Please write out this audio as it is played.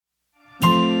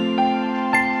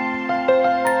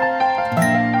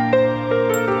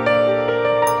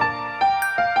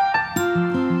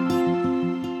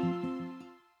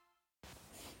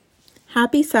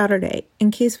Happy Saturday. In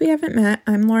case we haven't met,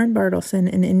 I'm Lauren Bartleson,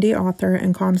 an indie author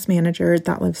and comms manager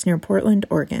that lives near Portland,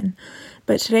 Oregon.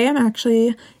 But today I'm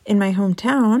actually in my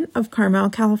hometown of Carmel,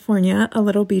 California, a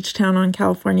little beach town on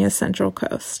California's central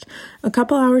coast, a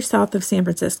couple hours south of San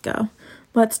Francisco.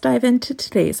 Let's dive into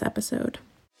today's episode.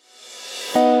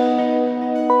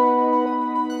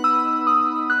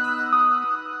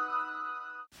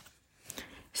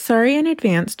 Sorry in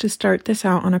advance to start this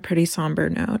out on a pretty somber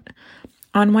note.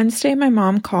 On Wednesday, my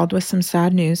mom called with some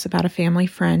sad news about a family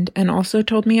friend and also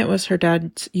told me it was her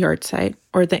dad's yahrzeit,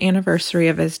 or the anniversary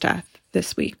of his death,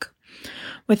 this week.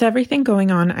 With everything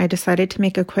going on, I decided to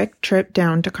make a quick trip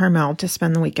down to Carmel to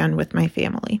spend the weekend with my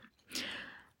family.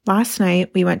 Last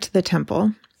night, we went to the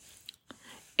temple.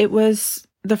 It was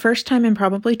the first time in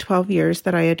probably 12 years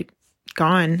that I had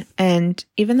gone, and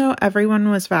even though everyone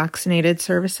was vaccinated,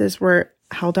 services were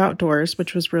held outdoors,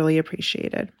 which was really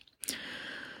appreciated.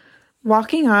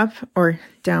 Walking up, or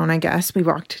down, I guess, we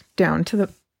walked down to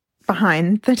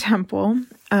behind the temple,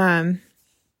 right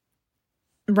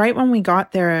when we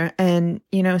got there, and,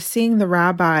 seeing the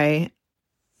rabbi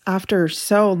after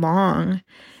so long,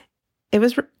 it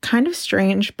was kind of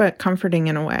strange, but comforting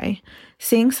in a way.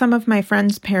 Seeing some of my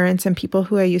friends' parents and people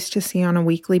who I used to see on a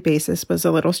weekly basis was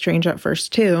a little strange at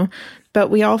first too, but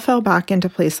we all fell back into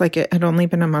place like it had only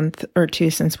been a month or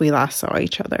two since we last saw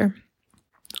each other.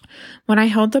 When I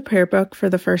held the prayer book for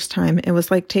the first time, it was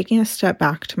like taking a step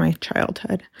back to my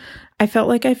childhood. I felt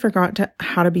like I forgot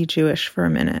how to be Jewish for a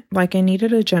minute, like I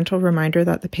needed a gentle reminder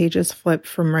that the pages flip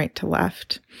from right to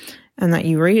left, and that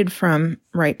you read from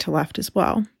right to left as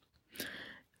well.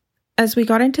 As we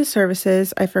got into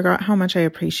services, I forgot how much I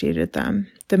appreciated them.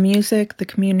 The music, the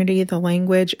community, the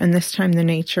language, and this time the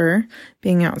nature,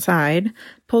 being outside,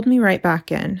 pulled me right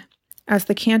back in. As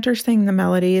the cantor sang the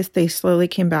melodies, they slowly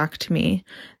came back to me.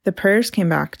 The prayers came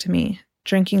back to me.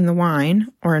 Drinking the wine,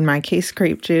 or in my case,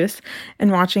 grape juice,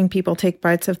 and watching people take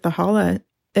bites of the challah,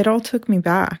 it all took me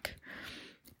back.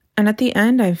 And at the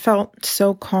end, I felt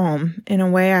so calm in a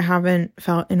way I haven't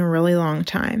felt in a really long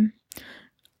time.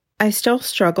 I still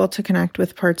struggle to connect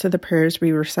with parts of the prayers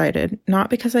we recited, not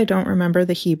because I don't remember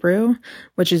the Hebrew,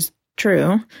 which is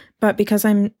true, but because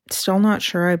I'm still not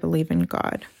sure I believe in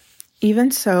God.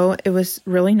 Even so, it was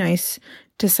really nice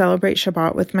to celebrate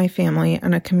Shabbat with my family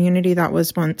and a community that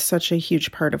was once such a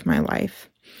huge part of my life.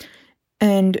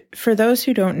 And for those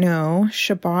who don't know,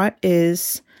 Shabbat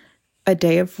is a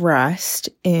day of rest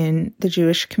in the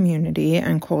Jewish community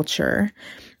and culture.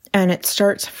 And it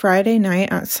starts Friday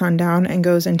night at sundown and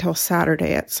goes until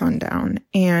Saturday at sundown.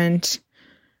 And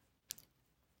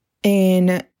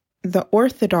in the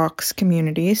Orthodox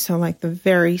community, so like the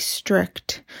very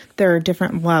strict, there are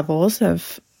different levels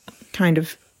of kind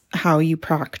of how you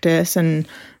practice and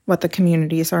what the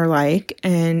communities are like.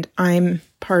 And I'm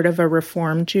part of a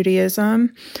Reform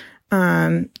Judaism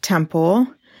temple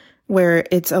where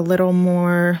it's a little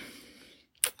more,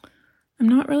 I'm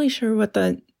not really sure what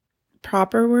the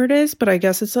proper word is, but I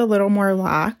guess it's a little more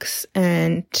lax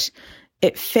and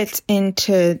it fits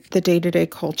into the day-to-day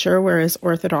culture, whereas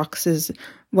Orthodox is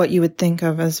what you would think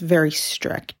of as very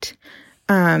strict.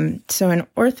 So in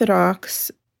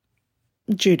Orthodox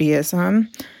Judaism,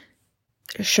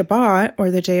 Shabbat,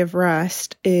 or the day of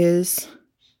rest, it's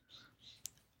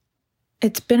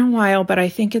been a while, but I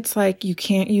think it's like you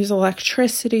can't use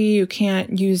electricity, you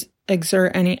can't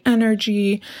exert any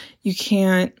energy,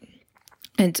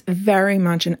 it's very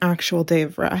much an actual day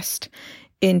of rest.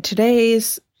 In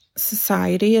today's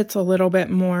society, it's a little bit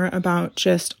more about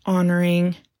just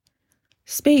honoring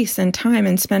space and time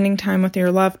and spending time with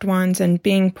your loved ones and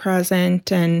being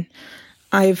present. And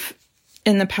I've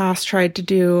in the past tried to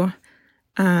do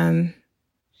I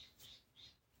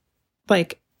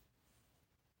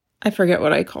forget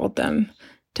what I called them.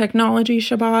 Technology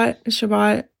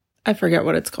Shabbat, I forget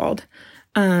what it's called.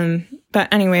 But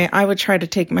anyway, I would try to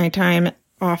take my time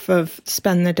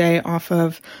spend the day off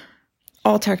of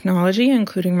all technology,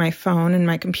 including my phone and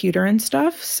my computer and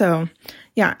stuff. So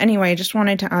yeah, anyway, I just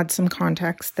wanted to add some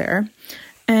context there.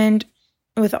 And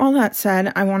with all that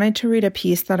said, I wanted to read a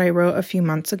piece that I wrote a few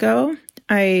months ago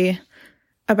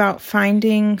about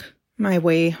finding my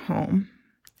way home.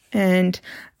 And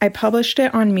I published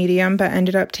it on Medium, but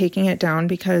ended up taking it down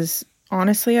because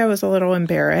honestly, I was a little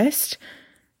embarrassed.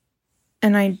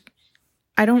 And I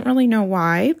don't really know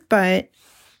why, but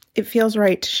it feels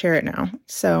right to share it now.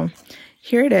 So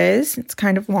here it is. It's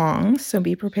kind of long, so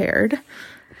be prepared.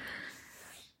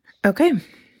 Okay.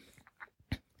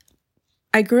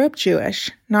 I grew up Jewish,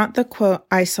 not the quote,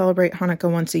 I celebrate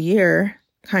Hanukkah once a year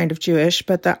kind of Jewish,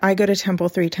 but the I go to temple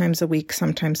 3 times a week,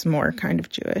 sometimes more kind of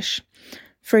Jewish.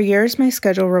 For years, my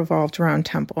schedule revolved around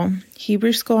temple.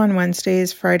 Hebrew school on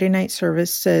Wednesdays, Friday night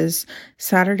services,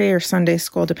 Saturday or Sunday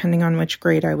school, depending on which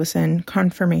grade I was in,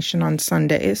 confirmation on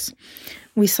Sundays.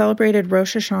 We celebrated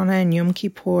Rosh Hashanah and Yom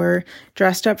Kippur,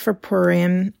 dressed up for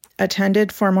Purim,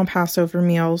 attended formal Passover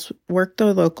meals, worked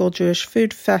the local Jewish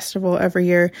food festival every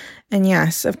year, and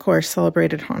yes, of course,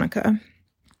 celebrated Hanukkah.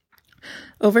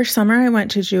 Over summer, I went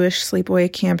to Jewish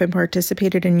sleepaway camp and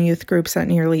participated in youth groups at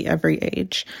nearly every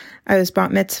age. I was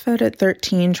bat mitzvahed at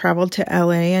 13, traveled to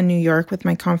LA and New York with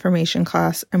my confirmation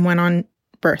class, and went on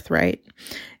birthright.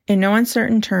 In no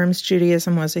uncertain terms,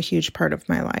 Judaism was a huge part of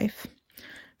my life.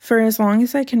 For as long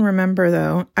as I can remember,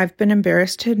 though, I've been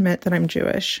embarrassed to admit that I'm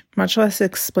Jewish, much less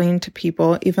explain to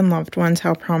people, even loved ones,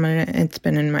 how prominent it's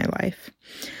been in my life.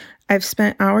 I've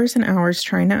spent hours and hours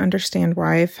trying to understand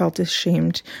why I felt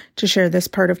ashamed to share this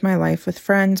part of my life with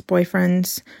friends,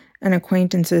 boyfriends, and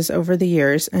acquaintances over the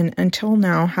years, and until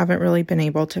now haven't really been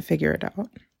able to figure it out.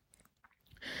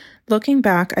 Looking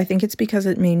back, I think it's because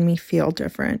it made me feel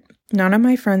different. None of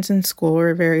my friends in school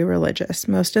were very religious.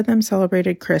 Most of them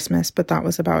celebrated Christmas, but that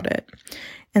was about it.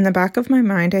 In the back of my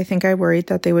mind, I think I worried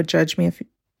that they would judge me if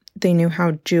they knew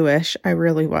how Jewish I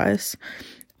really was.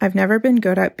 I've never been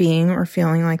good at being or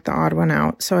feeling like the odd one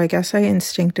out, so I guess I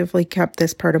instinctively kept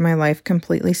this part of my life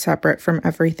completely separate from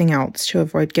everything else to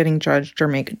avoid getting judged or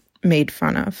made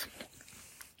fun of.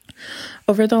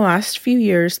 Over the last few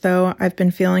years, though, I've been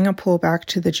feeling a pull back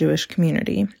to the Jewish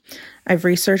community. I've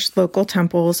researched local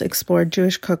temples, explored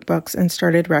Jewish cookbooks, and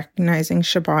started recognizing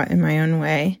Shabbat in my own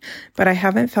way, but I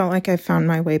haven't felt like I've found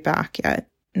my way back yet.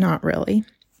 Not really.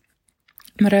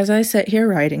 But as I sit here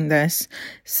writing this,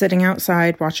 sitting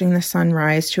outside watching the sun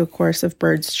rise to a chorus of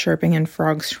birds chirping and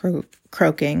frogs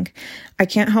croaking, I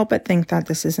can't help but think that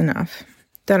this is enough.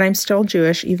 That I'm still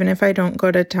Jewish even if I don't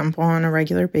go to temple on a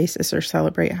regular basis or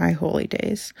celebrate high holy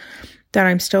days. That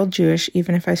I'm still Jewish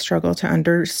even if I struggle to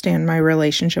understand my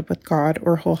relationship with God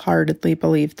or wholeheartedly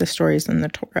believe the stories in the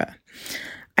Torah.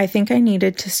 I think I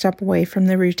needed to step away from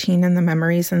the routine and the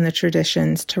memories and the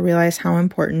traditions to realize how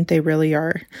important they really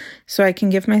are, so I can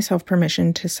give myself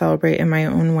permission to celebrate in my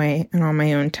own way and on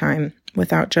my own time,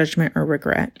 without judgment or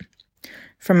regret,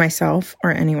 from myself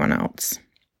or anyone else.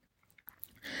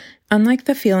 Unlike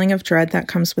the feeling of dread that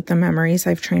comes with the memories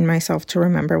I've trained myself to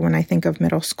remember when I think of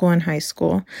middle school and high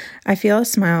school, I feel a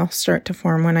smile start to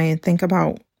form when I think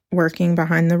about working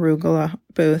behind the Rugula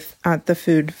booth at the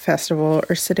food festival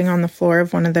or sitting on the floor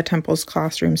of one of the temple's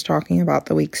classrooms talking about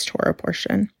the week's Torah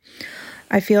portion.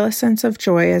 I feel a sense of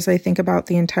joy as I think about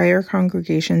the entire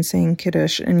congregation saying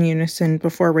Kiddush in unison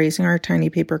before raising our tiny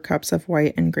paper cups of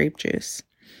white and grape juice.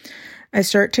 I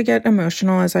start to get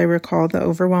emotional as I recall the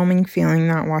overwhelming feeling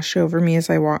that washed over me as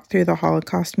I walked through the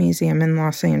Holocaust Museum in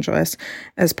Los Angeles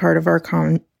as part of our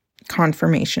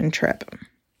confirmation trip.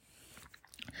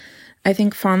 I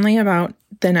think fondly about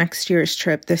the next year's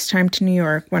trip, this time to New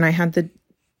York, when I had the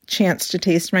chance to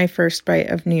taste my first bite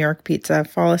of New York pizza,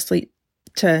 fall asleep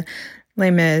to Les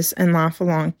Mis, and laugh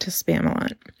along to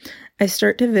Spamalot. I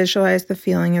start to visualize the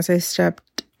feeling as I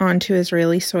stepped onto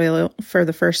Israeli soil for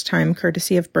the first time,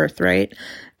 courtesy of Birthright,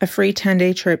 a free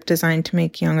 10-day trip designed to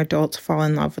make young adults fall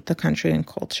in love with the country and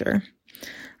culture.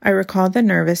 I recall the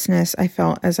nervousness I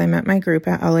felt as I met my group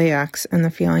at LAX and the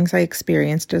feelings I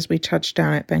experienced as we touched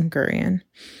down at Ben Gurion.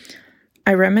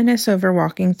 I reminisce over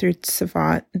walking through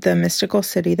Tzfat, the mystical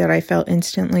city that I felt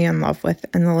instantly in love with,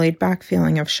 and the laid-back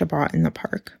feeling of Shabbat in the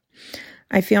park.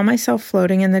 I feel myself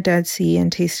floating in the Dead Sea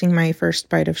and tasting my first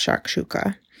bite of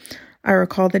shakshuka. I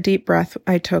recall the deep breath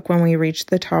I took when we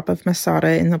reached the top of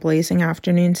Masada in the blazing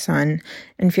afternoon sun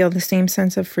and feel the same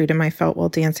sense of freedom I felt while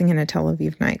dancing in a Tel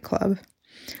Aviv nightclub.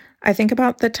 I think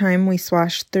about the time we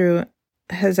splashed through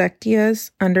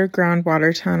Hezekiah's underground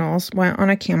water tunnels, went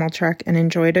on a camel trek, and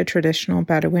enjoyed a traditional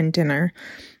Bedouin dinner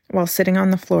while sitting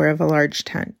on the floor of a large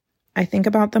tent. I think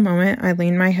about the moment I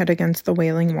leaned my head against the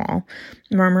Wailing Wall,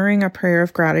 murmuring a prayer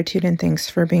of gratitude and thanks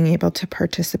for being able to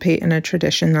participate in a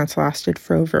tradition that's lasted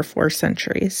for over 4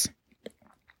 centuries.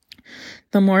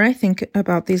 The more I think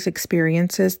about these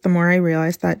experiences, the more I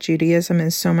realize that Judaism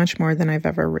is so much more than I've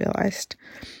ever realized.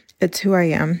 It's who I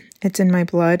am. It's in my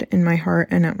blood, in my heart,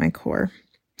 and at my core.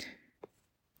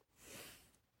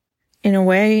 In a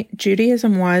way,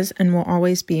 Judaism was and will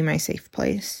always be my safe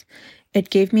place. It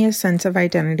gave me a sense of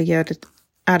identity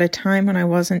at a time when I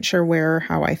wasn't sure where or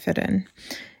how I fit in.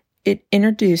 It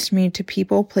introduced me to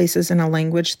people, places, and a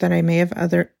language that I may have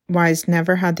otherwise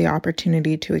never had the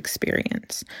opportunity to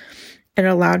experience. It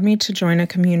allowed me to join a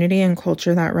community and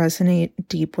culture that resonate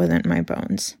deep within my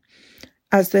bones.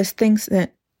 As this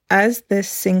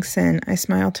sinks in, I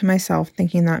smile to myself,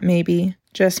 thinking that maybe,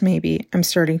 just maybe, I'm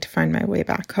starting to find my way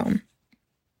back home.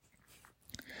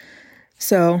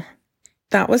 So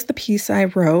that was the piece I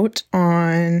wrote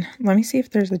on, let me see if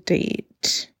there's a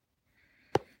date.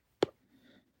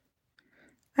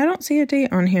 I don't see a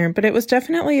date on here, but it was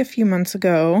definitely a few months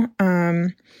ago.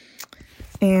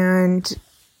 And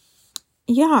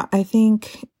yeah, I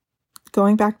think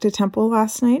going back to temple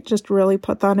last night just really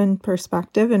put that in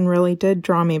perspective and really did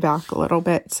draw me back a little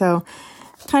bit. So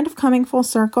kind of coming full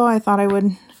circle, I thought I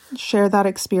would share that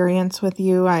experience with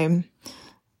you. I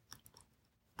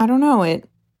don't know,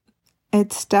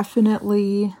 it's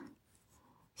definitely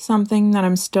something that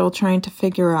I'm still trying to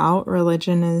figure out.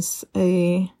 Religion is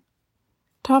a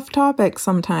tough topic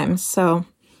sometimes. So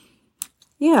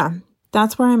yeah,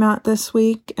 that's where I'm at this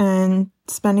week, and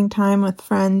spending time with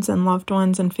friends and loved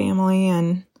ones and family,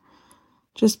 and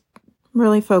just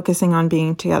really focusing on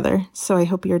being together. So I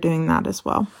hope you're doing that as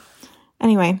well.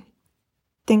 Anyway,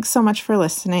 thanks so much for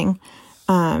listening.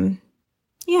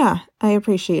 Yeah, I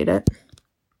appreciate it.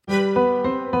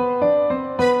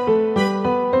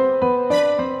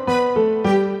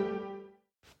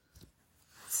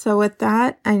 So with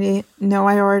that, I know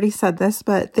I already said this,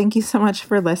 but thank you so much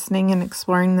for listening and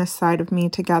exploring this side of me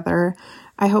together.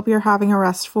 I hope you're having a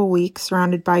restful week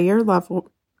surrounded by your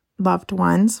loved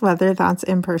ones, whether that's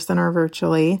in person or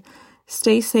virtually.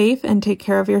 Stay safe and take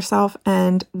care of yourself,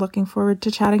 and looking forward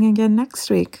to chatting again next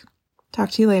week.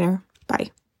 Talk to you later. Bye.